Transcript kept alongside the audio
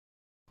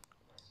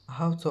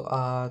How to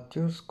add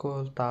your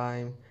school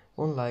time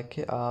on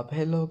Likee app.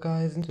 Hello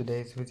guys, in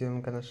today's video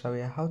I'm gonna show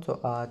you how to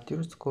add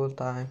your school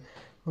time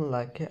on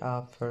Likee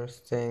app.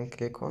 First thing,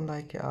 click on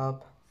Likee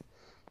app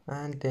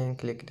and then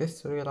click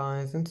this three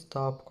lines in the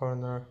top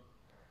corner,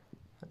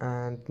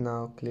 and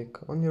now click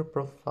on your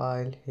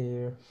profile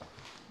here,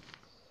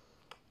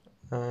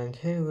 and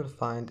here you will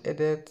find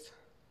edit.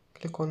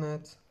 Click on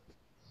it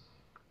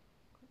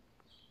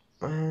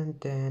and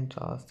then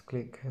just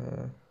click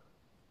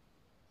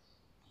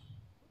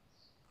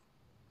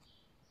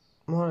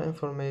more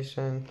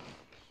information,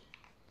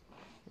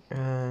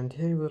 and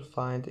here you will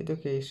find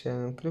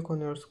education. Click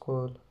on your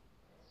school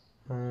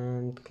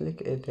and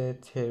click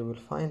edit. Here you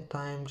will find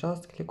time,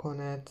 just click on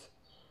it.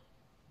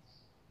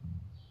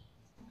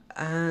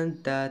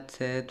 And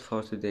that's it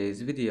for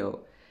today's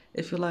video.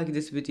 If you like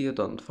this video,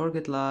 don't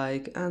forget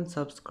like and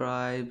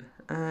subscribe,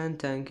 and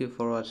thank you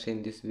for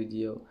watching this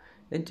video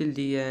until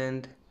the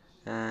end.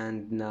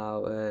 And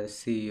now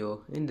see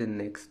you in the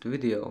next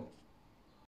video.